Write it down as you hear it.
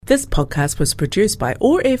This podcast was produced by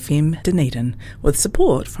OAR FM Dunedin with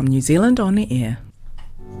support from New Zealand On Air.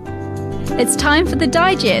 It's time for The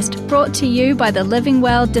Digest, brought to you by the Living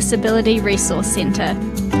Well Disability Resource Centre.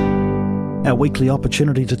 Our weekly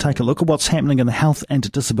opportunity to take a look at what's happening in the health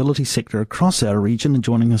and disability sector across our region. And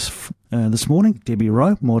joining us this morning, Debbie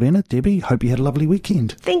Rowe. Morena. Debbie, hope you had a lovely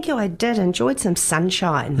weekend. Thank you, I did. Enjoyed some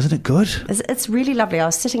sunshine. Isn't it good? It's really lovely. I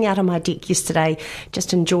was sitting out on my deck yesterday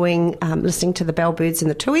just enjoying listening to the bellbirds and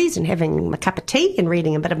the tuis and having my cup of tea and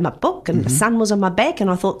reading a bit of my book, and the sun was on my back, and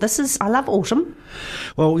I thought, I love autumn.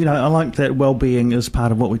 Well, I like that well-being is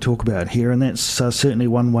part of what we talk about here, and that's certainly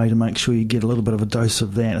one way to make sure you get a little bit of a dose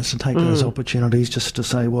of that, is to take those opportunities just to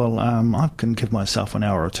say, well, I can give myself an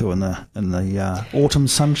hour or two in the autumn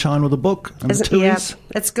sunshine with a book and the tuis. Yeah,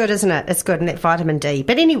 it's good, isn't it? It's good, and that vitamin D.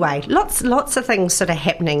 But anyway, lots of things sort of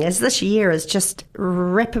happening as this year is just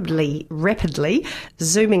rapidly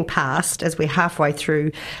zooming past as we're halfway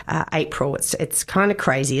through April. It's kind of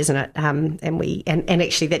crazy, isn't it? And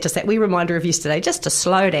actually that wee reminder of yesterday, just to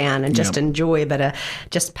slow down and just enjoy a bit of,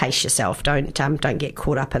 just pace yourself. Don't get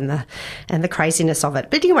caught up in the craziness of it.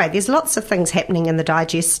 But anyway, there's lots of things happening in the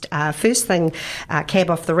digest. First thing, cab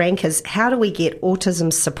off the rank, is how do we get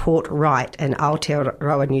autism support right in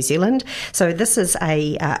Aotearoa, New Zealand? So this is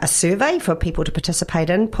a survey for people to participate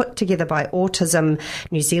in, put together by Autism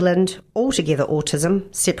New Zealand, Altogether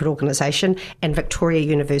Autism, separate organisation, and Victoria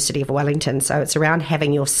University of Wellington. So it's around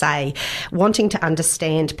having your say, wanting to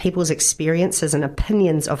understand people's experiences and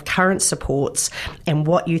opinions of current supports and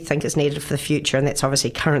what you think is needed for the future. And that's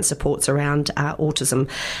obviously current supports around autism,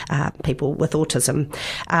 people with autism.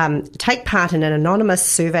 Take part in an anonymous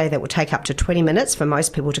survey that will take up to 20 minutes for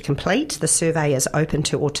most people to complete. The survey is open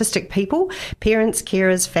to autistic people, parents,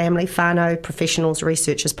 carers, family, whānau, professionals,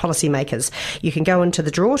 researchers, policymakers. You can go into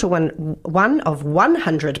the draw to win one of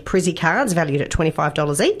 100 Prezi cards valued at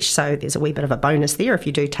 $25 each, so there's a wee bit of a bonus there if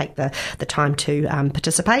you do take the time to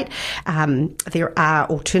participate. There are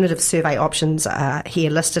alternative survey options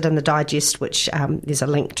here listed in the digest, which there's a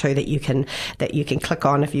link to that you can click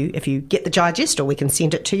on if you get the digest, or we can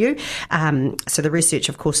send it to you. So the research,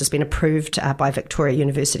 of course, has been approved by Victoria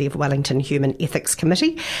University of Wellington Human Ethics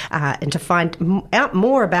Committee. And to find out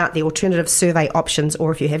more about the alternative survey options,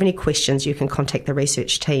 or if you have any questions, you can contact the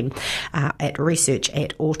research team at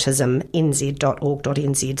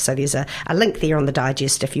research@autismnz.org.nz. So there's a link there on the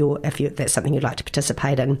digest if that's something you'd like to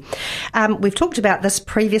participate in. We've talked about this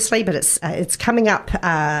previously, but it's coming up.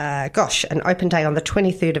 An open day on the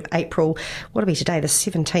 23rd of April. What are we today? The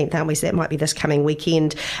 17th, aren't we? So that might be this coming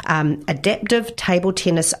weekend. Adaptive Table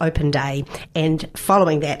Tennis Open Day, and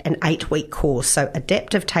following that, an 8-week course. So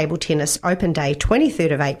Adaptive Table Tennis Open Day,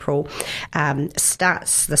 23rd of April,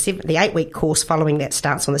 starts the 8-week course following that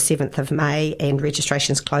starts on the 7th of May, and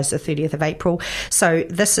registrations close the 30th of April. So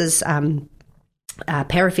this is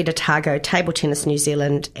Parawhiti Otago, Table Tennis New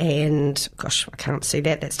Zealand, and I can't see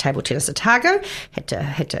that. That's Table Tennis Otago. Had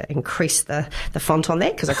to increase the font on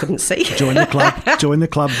that because I couldn't see. Join the club,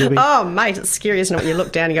 Debbie. Oh, mate, it's scary, isn't it, when you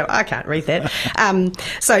look down and you go, I can't read that.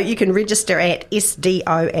 So you can register at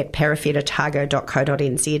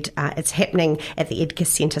sdo@parawhitiotago.co.nz. It's happening at the Edgar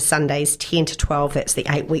Centre Sundays 10 to 12. That's the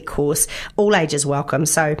 8-week course. All ages welcome.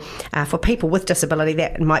 So for people with disability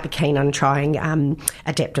that might be keen on trying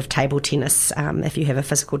adaptive table tennis, if you have a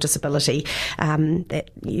physical disability that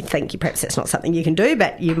you think perhaps that's not something you can do,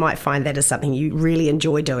 but you might find that is something you really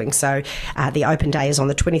enjoy doing. So the open day is on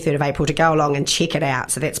the 23rd of April to go along and check it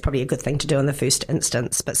out. So that's probably a good thing to do in the first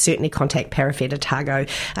instance, but certainly contact Parawhiti Otago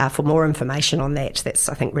for more information on that. That's,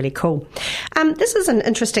 I think, really cool. This is an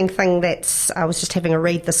interesting thing I was just having a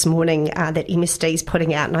read this morning that MSD is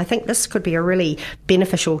putting out, and I think this could be a really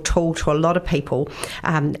beneficial tool to a lot of people.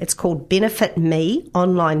 It's called Benefit Me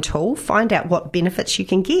online tool. Find out what benefits you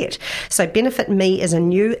can get. So Benefit Me is a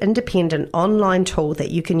new independent online tool that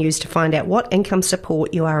you can use to find out what income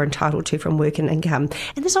support you are entitled to from work and income.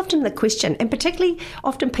 And there's often the question, and particularly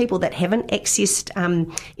often people that haven't accessed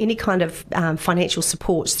any kind of financial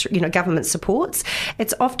supports, government supports,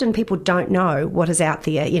 it's often people don't know what is out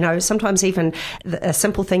there. Sometimes even a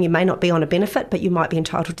simple thing, you may not be on a benefit, but you might be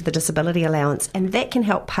entitled to the disability allowance, and that can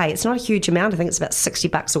help pay. It's not a huge amount. I think it's about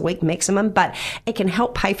 $60 a week maximum, but it can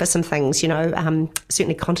help pay for some things,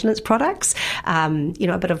 certainly continence products, a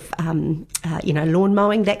bit of, lawn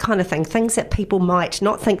mowing, that kind of thing, things that people might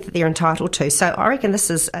not think that they're entitled to. So I reckon this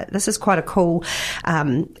is quite a cool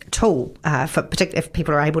tool for particularly if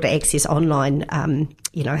people are able to access online,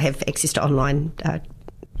 have access to online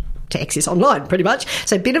to access online, pretty much.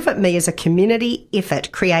 So Benefit Me is a community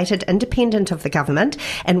effort created independent of the government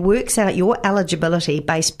and works out your eligibility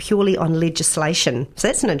based purely on legislation. So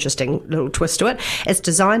that's an interesting little twist to it. It's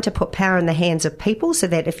designed to put power in the hands of people so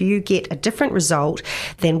that if you get a different result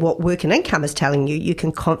than what Work and Income is telling you, you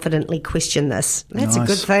can confidently question this. That's a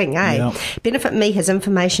good thing, eh? Yep. Benefit Me has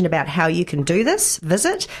information about how you can do this.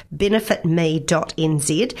 Visit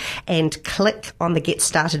benefitme.nz and click on the Get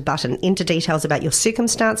Started button. Enter details about your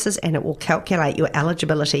circumstances and it will calculate your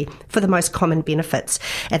eligibility for the most common benefits.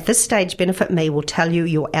 At this stage, Benefit Me will tell you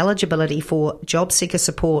your eligibility for job seeker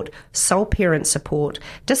support, sole parent support,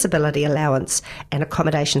 disability allowance and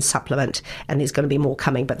accommodation supplement. And there's going to be more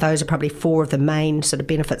coming, but those are probably 4 of the main sort of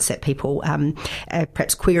benefits that people are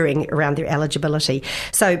perhaps querying around their eligibility.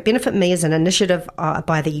 So Benefit Me is an initiative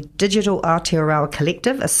by the Digital Aotearoa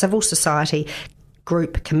Collective, a civil society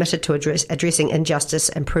group committed to addressing injustice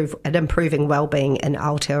and improving wellbeing in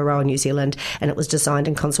Aotearoa, New Zealand, and it was designed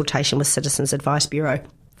in consultation with Citizens Advice Bureau.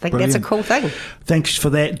 I think Brilliant. That's a cool thing. Thanks for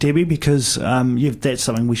that, Debbie, because that's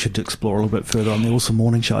something we should explore a little bit further on the Awesome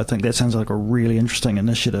Morning Show. I think that sounds like a really interesting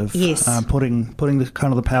initiative. Yes. Putting the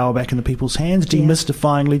kind of the power back into people's hands,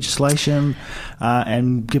 demystifying legislation,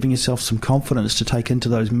 and giving yourself some confidence to take into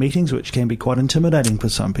those meetings, which can be quite intimidating for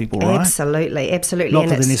some people, right? Absolutely. Not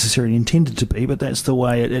that they're necessarily intended to be, but that's the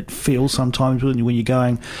way it feels sometimes when you're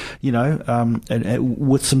going,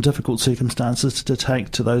 with some difficult circumstances to take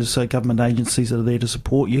to those government agencies that are there to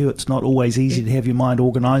support you. It's not always easy to have your mind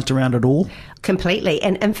organised around it all. Completely.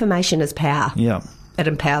 And information is power. Yeah. It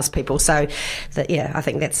empowers people. So, I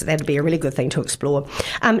think that'd be a really good thing to explore.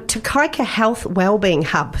 Te Kaika Health Wellbeing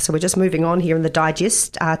Hub. So we're just moving on here in the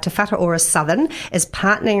digest. Te Whatu Ora Southern is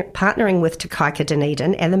partnering with Te Kaika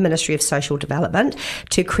Dunedin and the Ministry of Social Development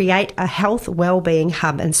to create a health wellbeing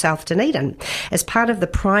hub in South Dunedin. As part of the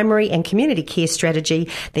primary and community care strategy,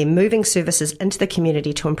 they're moving services into the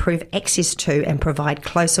community to improve access to and provide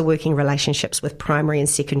closer working relationships with primary and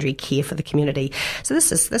secondary care for the community. So this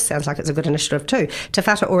sounds like it's a good initiative too. Te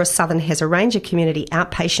Whatu Ora Southern has a range of community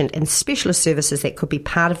outpatient and specialist services that could be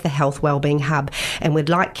part of the Health Wellbeing Hub, and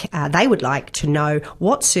they would like to know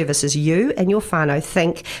what services you and your whānau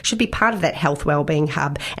think should be part of that Health Wellbeing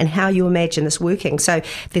Hub and how you imagine this working. So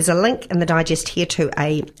there's a link in the digest here to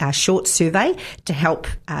a short survey to help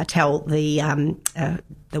tell the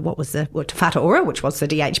Te Whatu Ora, which was the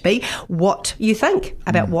DHB, what you think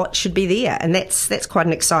about what should be there. And that's quite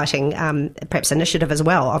an exciting, perhaps, initiative as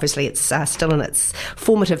well. Obviously, it's still in its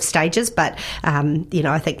formative stages, but,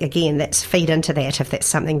 I think, again, that's feed into that if that's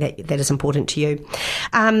something that is important to you.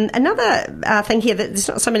 Another thing here, that there's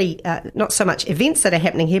not so much events that are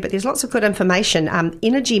happening here, but there's lots of good information.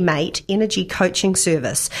 Energy Mate Energy Coaching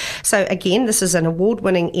Service. So, again, this is an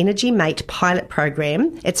award-winning Energy Mate pilot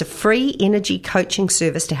program. It's a free energy coaching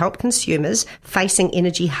service to help consumers facing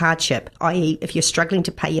energy hardship, i.e. if you're struggling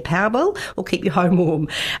to pay your power bill or keep your home warm.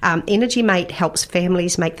 Energy Mate helps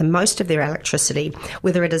families make the most of their electricity,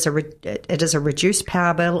 whether it is a reduced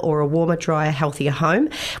power bill or a warmer, drier, healthier home.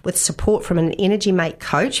 With support from an Energy Mate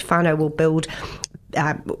coach, whānau will build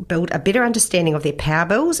a better understanding of their power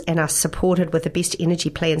bills and are supported with the best energy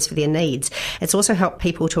plans for their needs. It's also helped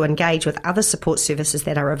people to engage with other support services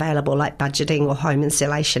that are available, like budgeting or home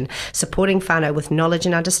insulation. Supporting whānau with knowledge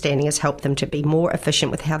and understanding has helped them to be more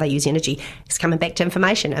efficient with how they use energy. It's coming back to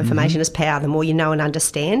information. Information is power. The more you know and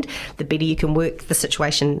understand, the better you can work the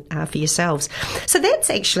situation for yourselves. So that's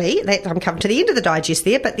actually, I'm coming to the end of the digest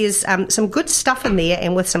there, but there's some good stuff in there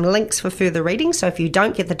and with some links for further reading. So if you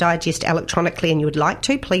don't get the digest electronically and you would like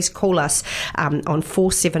to, please call us on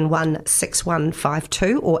 471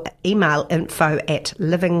 6152 or email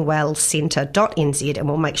info@livingwellcentre.nz and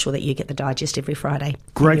we'll make sure that you get the digest every Friday.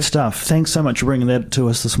 Great stuff. Thanks so much for bringing that to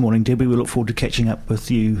us this morning, Debbie. We look forward to catching up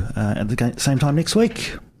with you at the same time next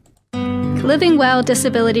week. Living Well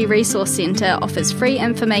Disability Resource Centre offers free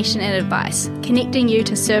information and advice, connecting you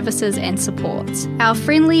to services and supports. Our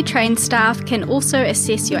friendly trained staff can also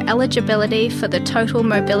assess your eligibility for the Total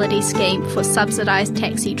Mobility Scheme for subsidised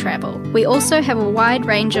taxi travel. We also have a wide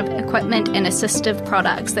range of equipment and assistive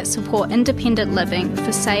products that support independent living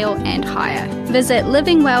for sale and hire. Visit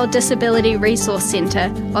Living Well Disability Resource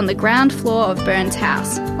Centre on the ground floor of Burns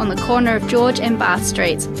House, on the corner of George and Bath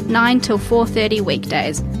Streets, 9 till 4:30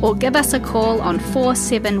 weekdays, or give us a call on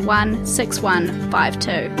 471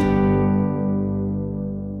 6152.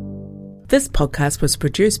 This podcast was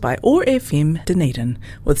produced by OAR FM Dunedin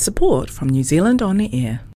with support from New Zealand On the Air.